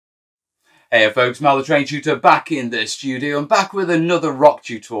Hey folks, Mal the Train Tutor back in the studio and back with another rock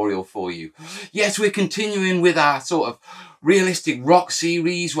tutorial for you. Yes, we're continuing with our sort of realistic rock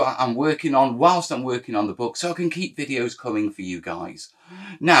series whilst I'm working on the book, so I can keep videos coming for you guys.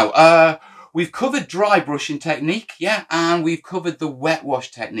 Now, we've covered dry brushing technique, yeah, and we've covered the wet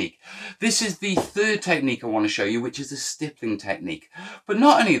wash technique. This is the third technique I want to show you, which is the stippling technique. But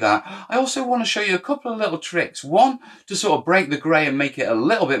not only that, I also want to show you a couple of little tricks. One, to sort of break the grey and make it a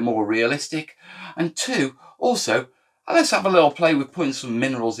little bit more realistic. And two, also, let's have a little play with putting some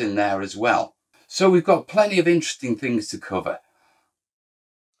minerals in there as well. So we've got plenty of interesting things to cover.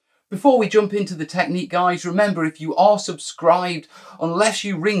 Before we jump into the technique, guys, remember, if you are subscribed, unless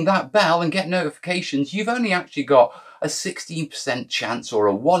you ring that bell and get notifications, you've only actually got a 16% chance or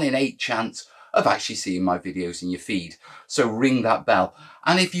a 1 in 8 chance of actually seeing my videos in your feed. So ring that bell.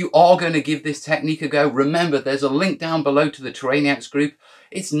 And if you are going to give this technique a go, remember there's a link down below to the Terrainiacs group.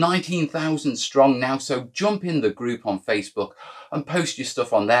 It's 19,000 strong now, so jump in the group on Facebook and post your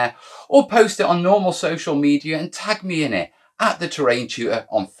stuff on there, or post it on normal social media and tag me in it at the Terrain Tutor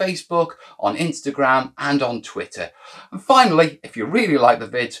on Facebook, on Instagram and on Twitter. And finally, if you really like the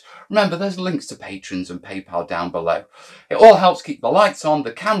vids, remember there's links to patrons and PayPal down below. It all helps keep the lights on,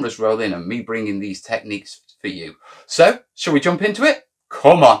 the cameras rolling and me bringing these techniques for you. So, shall we jump into it?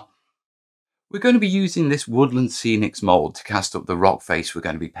 Come on! We're going to be using this Woodland Scenics mould to cast up the rock face we're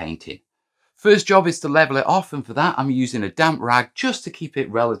going to be painting. First job is to level it off, and for that I'm using a damp rag just to keep it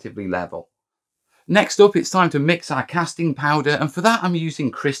relatively level. Next up, it's time to mix our casting powder, and for that I'm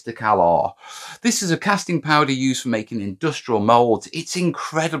using Crystal R. This is a casting powder used for making industrial moulds. It's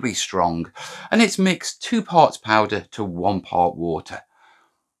incredibly strong, and it's mixed 2 parts powder to 1 part water.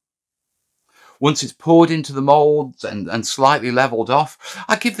 Once it's poured into the moulds and slightly levelled off,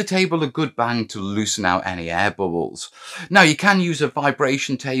 I give the table a good bang to loosen out any air bubbles. Now, you can use a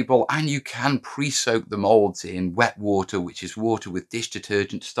vibration table and you can pre-soak the moulds in wet water, which is water with dish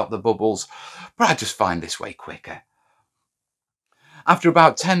detergent to stop the bubbles, but I just find this way quicker. After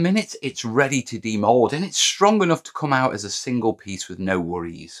about 10 minutes, it's ready to demould, and it's strong enough to come out as a single piece with no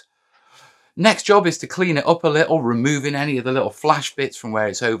worries. Next job is to clean it up a little, removing any of the little flash bits from where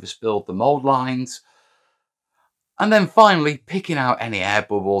it's overspilled the mould lines. And then finally picking out any air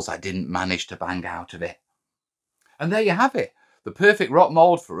bubbles I didn't manage to bang out of it. And there you have it, the perfect rock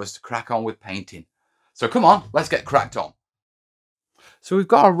mould for us to crack on with painting. So come on, let's get cracked on. So we've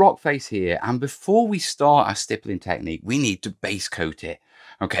got our rock face here, and before we start our stippling technique, we need to base coat it.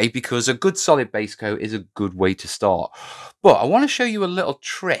 Okay, because a good solid base coat is a good way to start. But I want to show you a little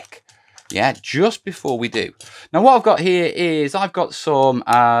trick. Yeah, just before we do. Now what I've got here is I've got some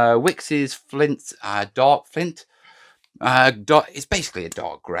Wix's Flint, dark flint. It's basically a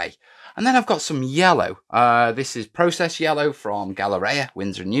dark grey. And then I've got some yellow. This is processed yellow from Galleria,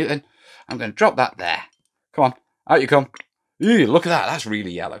 Winsor & Newton. I'm going to drop that there. Come on, out you come. Ew, look at that, that's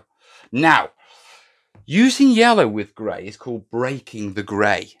really yellow. Now, using yellow with grey is called breaking the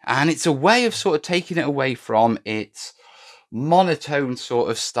grey. And it's a way of sort of taking it away from its monotone sort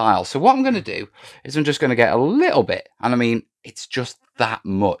of style. So what I'm going to do is I'm just going to get a little bit, and I mean it's just that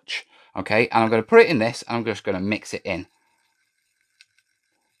much, okay, and I'm going to put it in this and I'm just going to mix it in.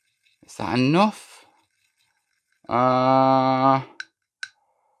 Is that enough? I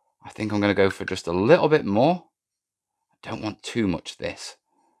think I'm going to go for just a little bit more. I don't want too much of this.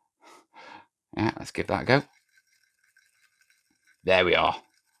 Yeah, let's give that a go. There we are.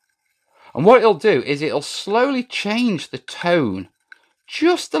 And what it'll do is it'll slowly change the tone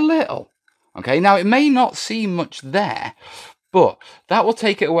just a little. Okay, now it may not seem much there, but that will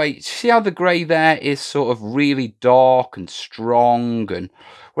take it away. See how the grey there is sort of really dark and strong, and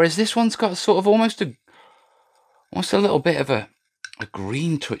whereas this one's got sort of almost a little bit of a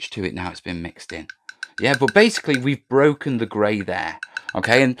green touch to it now it's been mixed in. Yeah, but basically we've broken the grey there.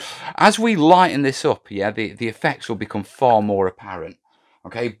 Okay, and as we lighten this up, yeah, the effects will become far more apparent.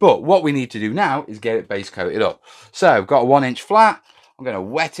 Okay, but what we need to do now is get it base coated up. So I've got a 1 inch flat. I'm going to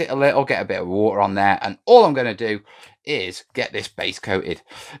wet it a little, get a bit of water on there, and all I'm going to do is get this base coated.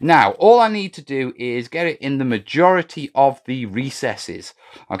 Now, all I need to do is get it in the majority of the recesses.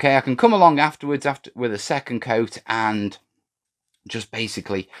 Okay, I can come along afterwards with a second coat and just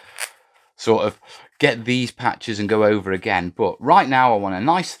basically sort of get these patches and go over again. But right now I want a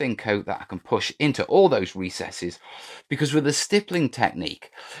nice thin coat that I can push into all those recesses, because with the stippling technique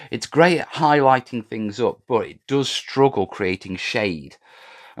it's great at highlighting things up, but it does struggle creating shade.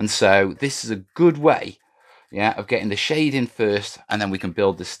 And so this is a good way yeah, of getting the shade in first, and then we can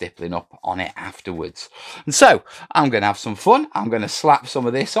build the stippling up on it afterwards. And so I'm going to have some fun. I'm going to slap some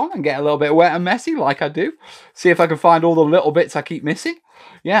of this on and get a little bit wet and messy like I do. See if I can find all the little bits I keep missing.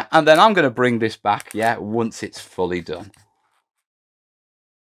 Yeah, and then I'm going to bring this back, yeah, once it's fully done.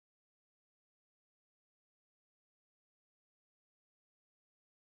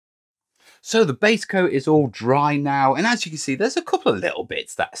 So the base coat is all dry now, and as you can see, there's a couple of little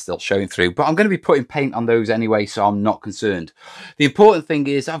bits that are still showing through, but I'm going to be putting paint on those anyway, so I'm not concerned. The important thing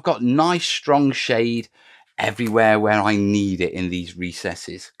is I've got nice strong shade everywhere where I need it in these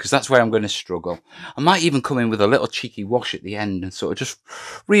recesses, because that's where I'm going to struggle. I might even come in with a little cheeky wash at the end and sort of just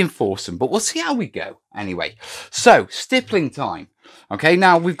reinforce them, but we'll see how we go anyway. So stippling time. Okay,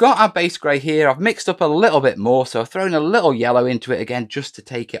 now we've got our base grey here. I've mixed up a little bit more, so I've thrown a little yellow into it again just to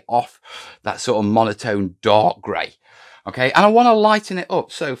take it off that sort of monotone dark grey. Okay, and I want to lighten it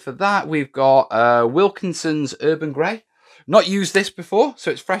up. So for that, we've got Wilkinson's Urban Grey. Not used this before,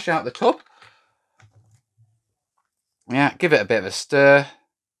 so it's fresh out the tub. Yeah, give it a bit of a stir.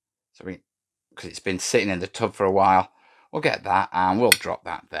 So because it's been sitting in the tub for a while. We'll get that and we'll drop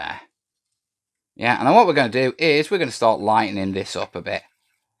that there. Yeah, and then what we're going to do is we're going to start lightening this up a bit.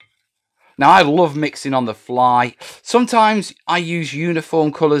 Now, I love mixing on the fly. Sometimes I use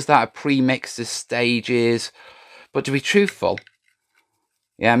uniform colours that are pre-mixed as stages. But to be truthful,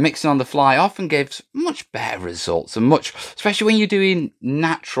 yeah, mixing on the fly often gives much better results and especially when you're doing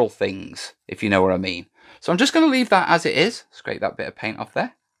natural things, if you know what I mean. So I'm just going to leave that as it is. Scrape that bit of paint off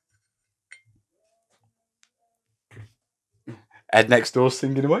there. Ed next door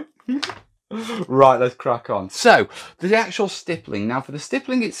singing away. Right, let's crack on. So, the actual stippling. Now, for the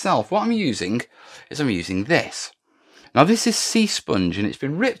stippling itself, what I'm using is I'm using this. Now, this is sea sponge, and it's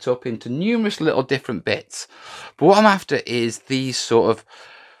been ripped up into numerous little different bits. But what I'm after is these sort of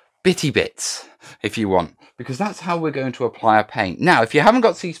bitty bits, if you want, because that's how we're going to apply our paint. Now, if you haven't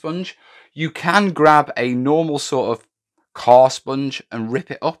got sea sponge, you can grab a normal sort of car sponge and rip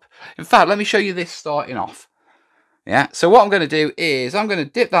it up. In fact, let me show you this starting off. Yeah, so what I'm going to do is I'm going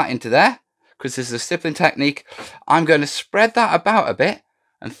to dip that into there, because this is a stippling technique. I'm going to spread that about a bit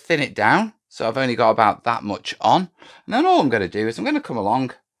and thin it down. So I've only got about that much on. And then all I'm going to do is I'm going to come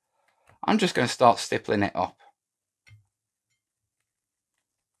along. I'm just going to start stippling it up.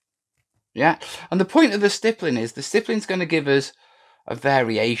 Yeah, and the point of the stippling is the stippling's going to give us a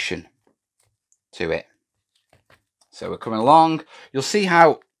variation to it. So we're coming along. You'll see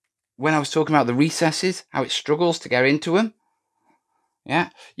how, when I was talking about the recesses, how it struggles to get into them. Yeah,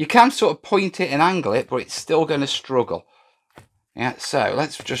 you can sort of point it and angle it, but it's still going to struggle. Yeah, so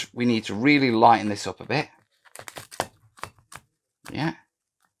we need to really lighten this up a bit. Yeah,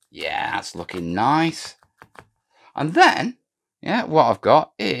 that's looking nice. And then, yeah, what I've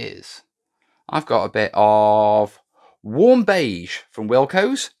got is, I've got a bit of warm beige from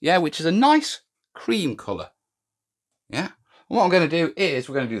Wilko's, yeah, which is a nice cream colour. Yeah, and what I'm going to do is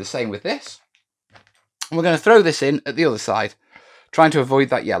we're going to do the same with this. And we're going to throw this in at the other side, trying to avoid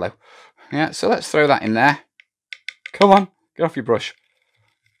that yellow. Yeah, so let's throw that in there. Come on, get off your brush.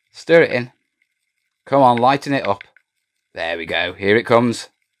 Stir it in. Come on, lighten it up. There we go, here it comes.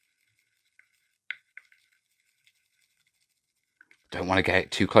 Don't want to get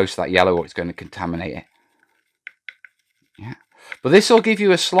it too close to that yellow or it's going to contaminate it. Yeah, but this will give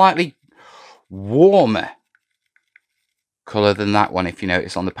you a slightly warmer colour than that one, if you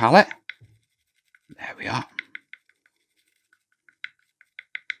notice on the palette. There we are.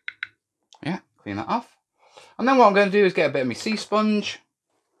 Yeah, clean that off. And then what I'm going to do is get a bit of my sea sponge.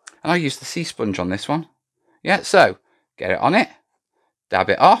 And I'll use the sea sponge on this one. Yeah, so get it on it. Dab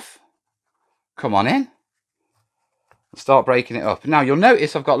it off. Come on in. And start breaking it up. Now you'll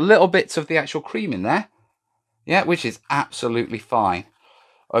notice I've got little bits of the actual cream in there. Yeah, which is absolutely fine.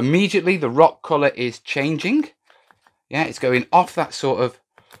 Immediately the rock colour is changing. Yeah, it's going off that sort of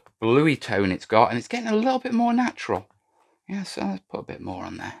bluey tone it's got, and it's getting a little bit more natural. Yeah, so let's put a bit more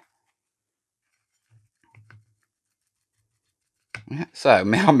on there. Yeah, so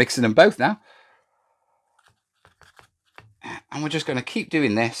I'm mixing them both now. And we're just going to keep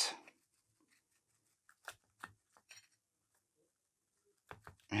doing this.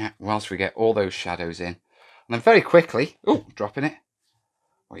 Yeah, whilst we get all those shadows in. And then very quickly, oh, dropping it.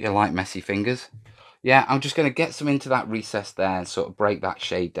 What you like, messy fingers. Yeah, I'm just going to get some into that recess there and sort of break that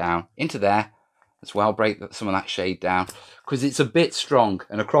shade down. Into there as well, break some of that shade down. Because it's a bit strong,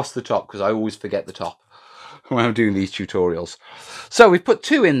 and across the top, because I always forget the top when I'm doing these tutorials. So we've put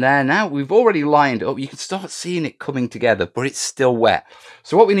two in there now. We've already lined up. You can start seeing it coming together, but it's still wet.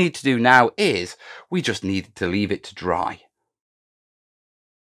 So what we need to do now is we just need to leave it to dry.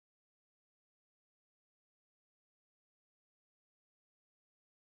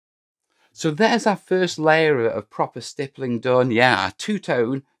 So there's our first layer of proper stippling done. Yeah, our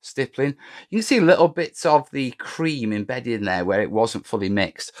two-tone stippling. You can see little bits of the cream embedded in there where it wasn't fully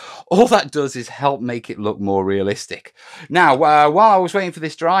mixed. All that does is help make it look more realistic. Now, while I was waiting for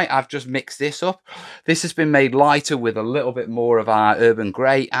this dry, I've just mixed this up. This has been made lighter with a little bit more of our urban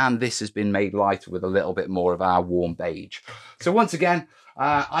grey, and this has been made lighter with a little bit more of our warm beige. So once again,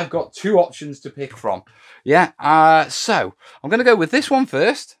 I've got two options to pick from. Yeah, so I'm going to go with this one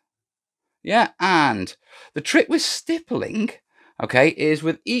first. Yeah, and the trick with stippling, okay, is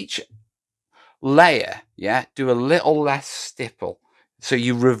with each layer, yeah, do a little less stipple. So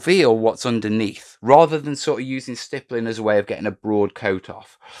you reveal what's underneath, rather than sort of using stippling as a way of getting a broad coat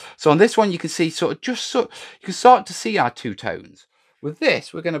off. So on this one, you can see you can start to see our two tones. With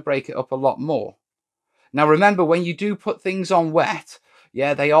this, we're going to break it up a lot more. Now remember, when you do put things on wet,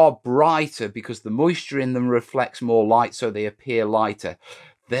 yeah, they are brighter because the moisture in them reflects more light, so they appear lighter.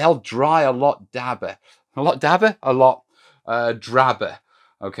 They'll dry a lot dabber. A lot dabber? A lot drabber.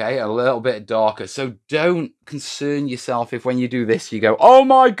 Okay, a little bit darker. So don't concern yourself if when you do this, you go, oh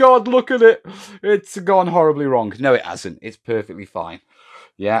my God, look at it. It's gone horribly wrong. No, it hasn't. It's perfectly fine.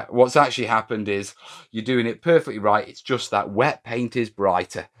 Yeah, what's actually happened is you're doing it perfectly right. It's just that wet paint is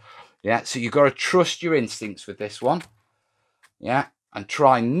brighter. Yeah, so you've got to trust your instincts with this one. Yeah, and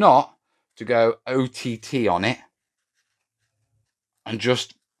try not to go OTT on it. And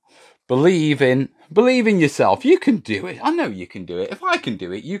just believe in yourself. You can do it. I know you can do it. If I can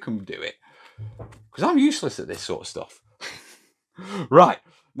do it, you can do it. Because I'm useless at this sort of stuff. Right,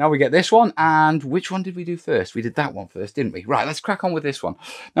 now we get this one. And which one did we do first? We did that one first, didn't we? Right, let's crack on with this one.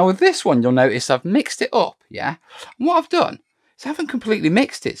 Now with this one, you'll notice I've mixed it up, yeah? And what I've done is I haven't completely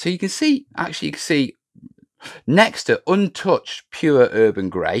mixed it. So you can see, actually you can see next to untouched pure urban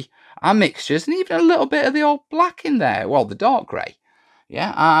grey are mixtures and even a little bit of the old black in there. Well, the dark grey.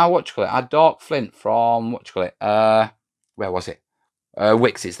 Yeah, what you call it? Our dark flint from, what you call it? Where was it?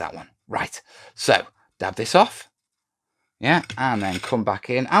 Wix is that one. Right. So, dab this off. Yeah, and then come back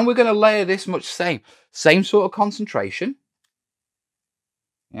in. And we're going to layer this much same. Same sort of concentration.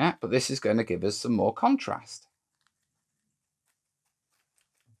 Yeah, but this is going to give us some more contrast.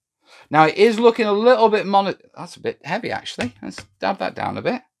 Now, it is looking a little bit that's a bit heavy, actually. Let's dab that down a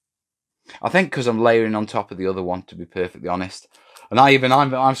bit. I think because I'm layering on top of the other one, to be perfectly honest. And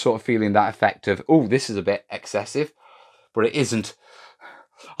I'm sort of feeling that effect of, oh, this is a bit excessive, but it isn't.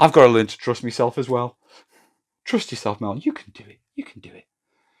 I've got to learn to trust myself as well. Trust yourself, Mel. You can do it. You can do it.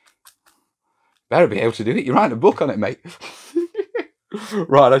 Better be able to do it. You're writing a book on it, mate.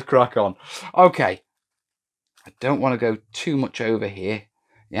 Right, let's crack on. Okay. I don't want to go too much over here.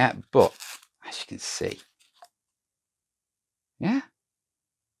 Yeah, but as you can see, yeah,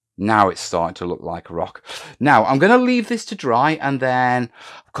 now it's starting to look like a rock. Now, I'm going to leave this to dry, and then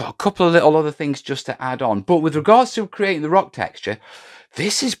I've got a couple of little other things just to add on. But with regards to creating the rock texture,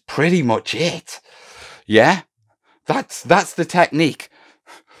 this is pretty much it. Yeah, that's the technique.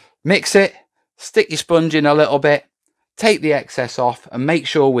 Mix it, stick your sponge in a little bit, take the excess off, and make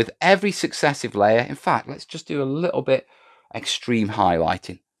sure with every successive layer, in fact, let's just do a little bit extreme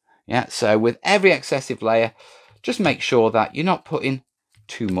highlighting. Yeah, so with every excessive layer, just make sure that you're not putting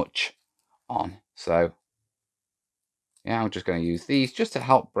too much on. So yeah, I'm just going to use these just to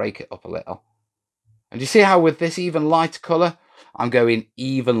help break it up a little. And you see how with this even lighter colour, I'm going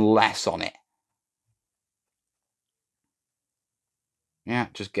even less on it. Yeah,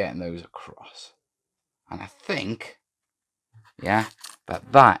 just getting those across. And I think, yeah,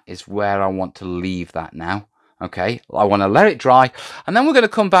 that is where I want to leave that now. Okay, I want to let it dry, and then we're going to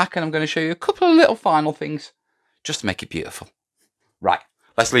come back and I'm going to show you a couple of little final things just to make it beautiful. Right,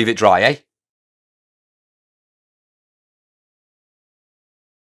 let's leave it dry, eh?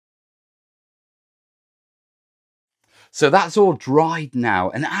 So that's all dried now,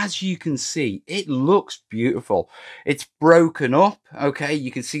 and as you can see, it looks beautiful. It's broken up, okay? You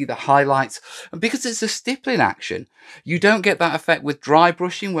can see the highlights, and because it's a stippling action, you don't get that effect with dry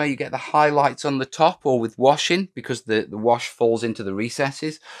brushing where you get the highlights on the top, or with washing because the wash falls into the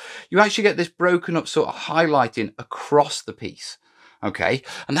recesses. You actually get this broken up sort of highlighting across the piece, okay?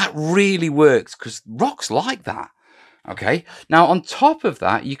 And that really works because rocks like that, okay? Now, on top of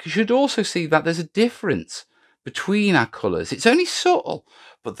that, you should also see that there's a difference between our colours. It's only subtle,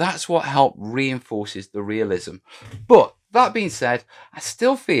 but that's what helps reinforces the realism. But that being said, I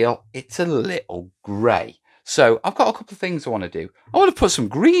still feel it's a little grey. So I've got a couple of things I want to do. I want to put some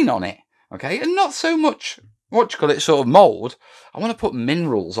green on it, okay? And not so much, what you call it, sort of mould. I want to put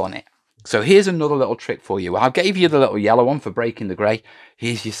minerals on it. So here's another little trick for you. I gave you the little yellow one for breaking the grey.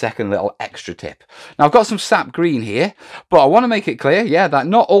 Here's your second little extra tip. Now I've got some sap green here, but I want to make it clear, yeah, that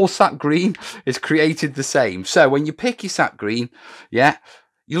not all sap green is created the same. So when you pick your sap green, yeah,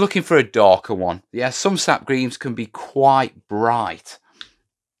 you're looking for a darker one. Yeah, some sap greens can be quite bright.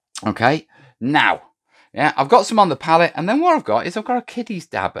 Okay, now, yeah, I've got some on the palette, and then what I've got is I've got a kiddie's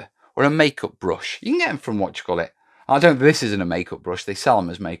dabber or a makeup brush. You can get them from what you call it. I don't. This isn't a makeup brush. They sell them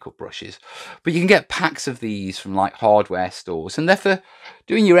as makeup brushes, but you can get packs of these from like hardware stores, and they're for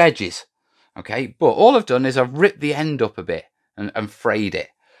doing your edges. Okay, but all I've done is I've ripped the end up a bit and frayed it.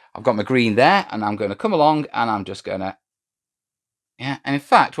 I've got my green there, and I'm going to come along, and I'm just going to, yeah. And in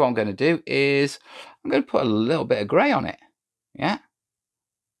fact, what I'm going to do is I'm going to put a little bit of grey on it. Yeah.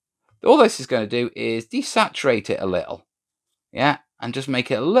 All this is going to do is desaturate it a little. Yeah, and just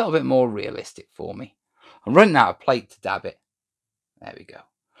make it a little bit more realistic for me. I'm running out of plate to dab it. There we go.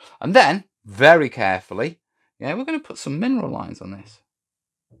 And then, very carefully, yeah, we're going to put some mineral lines on this.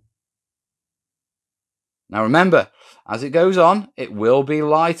 Now remember, as it goes on, it will be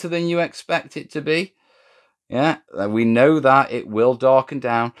lighter than you expect it to be. Yeah, we know that it will darken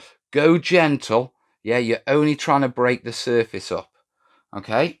down. Go gentle. Yeah, you're only trying to break the surface up.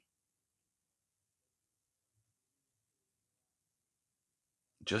 Okay?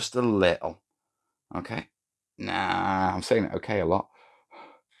 Just a little. Okay? Nah, I'm saying it okay a lot.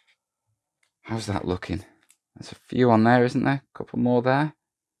 How's that looking? There's a few on there, isn't there? A couple more there.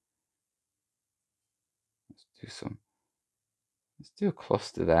 Let's do a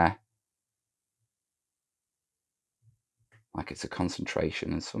cluster there. Like it's a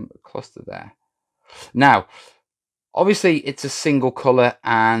concentration and some cluster there. Now, obviously it's a single colour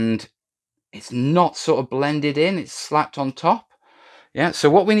and it's not sort of blended in, it's slapped on top. Yeah, so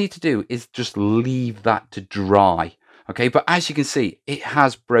what we need to do is just leave that to dry. Okay, but as you can see, it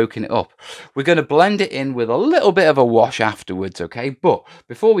has broken it up. We're going to blend it in with a little bit of a wash afterwards, okay? But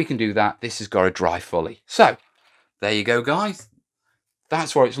before we can do that, this has got to dry fully. So, there you go, guys.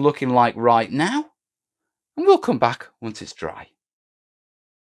 That's what it's looking like right now. And we'll come back once it's dry.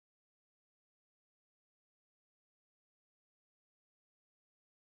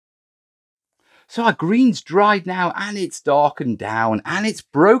 So our green's dried now and it's darkened down and it's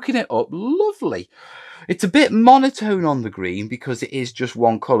broken it up lovely. It's a bit monotone on the green because it is just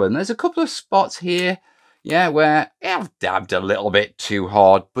one colour. And there's a couple of spots here, yeah, where I've dabbed a little bit too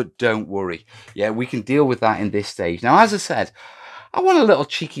hard, but don't worry. Yeah, we can deal with that in this stage. Now, as I said, I want a little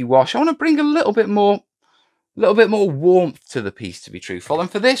cheeky wash. I want to bring a little bit more warmth to the piece, to be truthful. And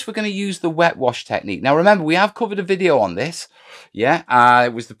for this, we're going to use the wet wash technique. Now, remember, we have covered a video on this. Yeah,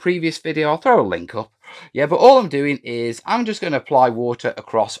 it was the previous video. I'll throw a link up. Yeah, but all I'm doing is I'm just going to apply water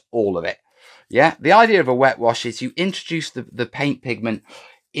across all of it. Yeah, the idea of a wet wash is you introduce the paint pigment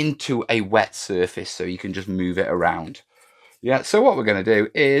into a wet surface so you can just move it around. Yeah, so what we're going to do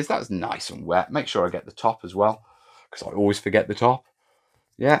is, that's nice and wet. Make sure I get the top as well, because I always forget the top.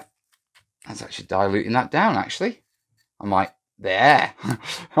 Yeah. That's actually diluting that down, actually. I'm like, there.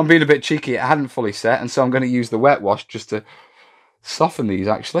 I'm being a bit cheeky. It hadn't fully set, and so I'm going to use the wet wash just to soften these,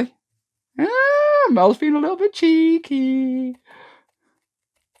 actually. Mel's being a little bit cheeky.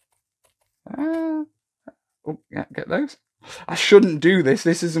 Oh, yeah, get those. I shouldn't do this.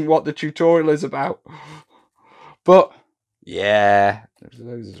 This isn't what the tutorial is about. But, yeah, there's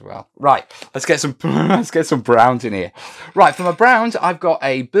those as well. Right, let's get some browns in here. Right, for my browns, I've got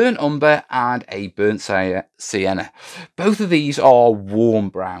a burnt umber and a burnt sienna. Both of these are warm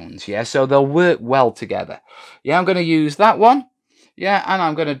browns, yeah, so they'll work well together. Yeah, I'm going to use that one. Yeah, and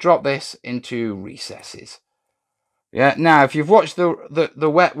I'm going to drop this into recesses. Yeah, now if you've watched the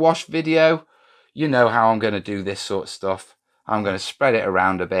wet wash video, you know how I'm going to do this sort of stuff. I'm going to spread it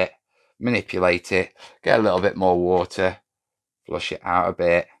around a bit, manipulate it, get a little bit more water, flush it out a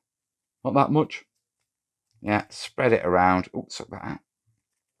bit. Not that much. Yeah, spread it around. Oh, suck that out.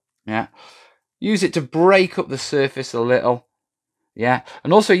 Yeah. Use it to break up the surface a little. Yeah,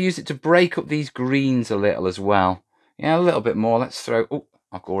 and also use it to break up these greens a little as well. Yeah, a little bit more. Let's throw... Oh,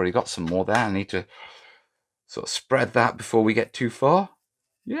 I've already got some more there. I need to sort of spread that before we get too far.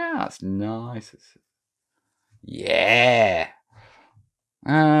 Yeah, that's nice. Yeah.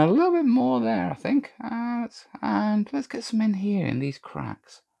 A little bit more there, I think. And let's get some in here in these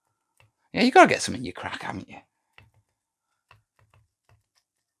cracks. Yeah, you got to get some in your crack, haven't you?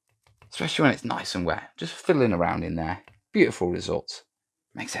 Especially when it's nice and wet. Just fiddling around in there. Beautiful results.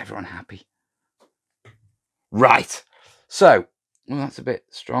 Makes everyone happy. Right. So, well, that's a bit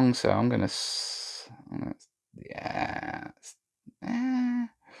strong, so I'm going to... Yeah.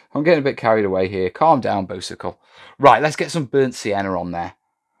 I'm getting a bit carried away here. Calm down, Bosicle. Right, let's get some burnt sienna on there.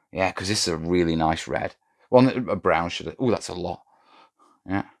 Yeah, because this is a really nice red. Well, a brown should have. Oh, that's a lot.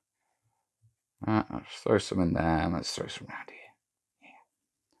 Yeah. Let's throw some in there and let's throw some around here. Yeah.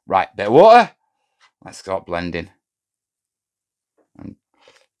 Right, bit of water. Let's start blending. And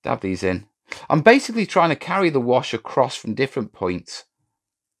dab these in. I'm basically trying to carry the wash across from different points.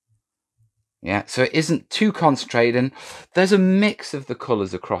 Yeah, so it isn't too concentrated. There's a mix of the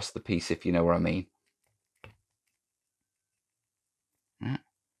colours across the piece, if you know what I mean. Yeah.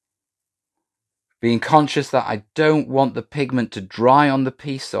 Being conscious that I don't want the pigment to dry on the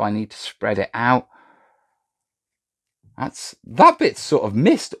piece, so I need to spread it out. That bit's sort of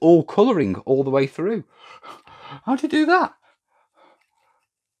missed all colouring all the way through. How do you do that?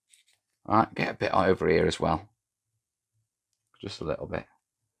 All right, get a bit over here as well. Just a little bit.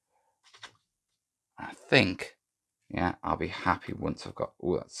 I think, yeah, I'll be happy once I've got,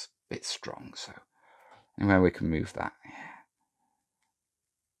 oh, that's a bit strong, so anyway, we can move that. Yeah.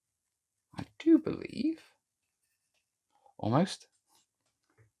 I do believe, almost.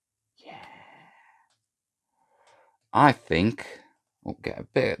 Yeah. I think, we'll get a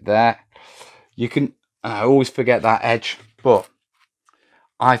bit there. You can, I always forget that edge, but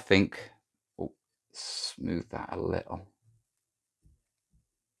I think, oh, smooth that a little.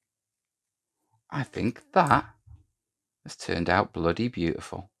 I think that has turned out bloody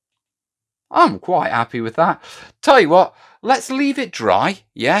beautiful. I'm quite happy with that. Tell you what, let's leave it dry,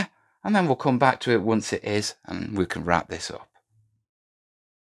 yeah? And then we'll come back to it once it is and we can wrap this up.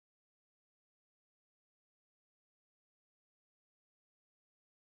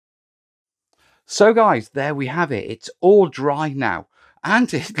 So guys, there we have it. It's all dry now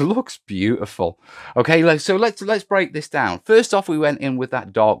and it looks beautiful. Okay, so let's break this down. First off, we went in with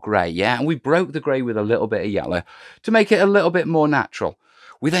that dark grey, yeah? And we broke the grey with a little bit of yellow to make it a little bit more natural.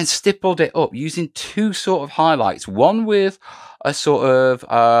 We then stippled it up using two sort of highlights, one with a sort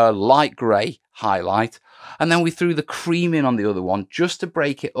of light grey highlight, and then we threw the cream in on the other one just to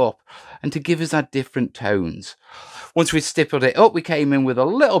break it up and to give us that different tones. Once we stippled it up, we came in with a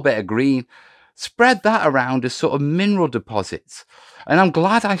little bit of green, spread that around as sort of mineral deposits. And I'm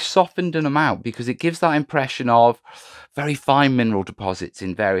glad I softened them out because it gives that impression of very fine mineral deposits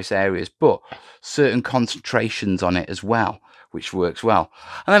in various areas, but certain concentrations on it as well, which works well.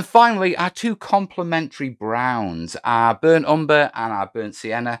 And then finally, our two complementary browns, our burnt umber and our burnt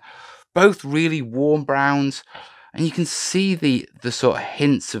sienna, both really warm browns. And you can see the sort of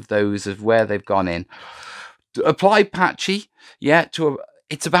hints of those of where they've gone in. Apply patchy, yeah,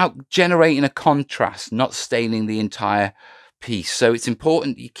 it's about generating a contrast, not staining the entire piece. So it's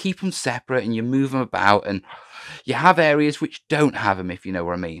important you keep them separate and you move them about and you have areas which don't have them, if you know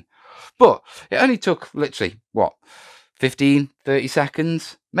what I mean. But it only took literally, what, 15, 30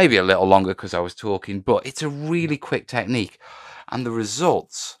 seconds? Maybe a little longer because I was talking, but it's a really quick technique. And the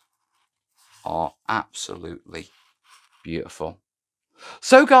results are absolutely beautiful.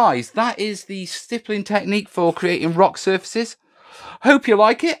 So guys, that is the stippling technique for creating rock surfaces. Hope you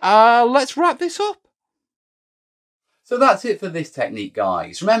like it. Let's wrap this up. So that's it for this technique,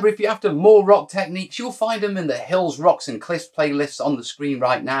 guys. Remember, if you're after more rock techniques, you'll find them in the Hills, Rocks and Cliffs playlists on the screen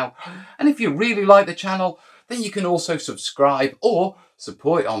right now. And if you really like the channel, then you can also subscribe or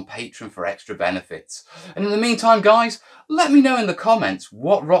support it on Patreon for extra benefits. And in the meantime, guys, let me know in the comments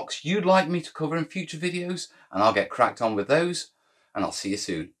what rocks you'd like me to cover in future videos, and I'll get cracked on with those. And I'll see you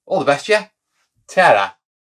soon. All the best, yeah? Ta-ra!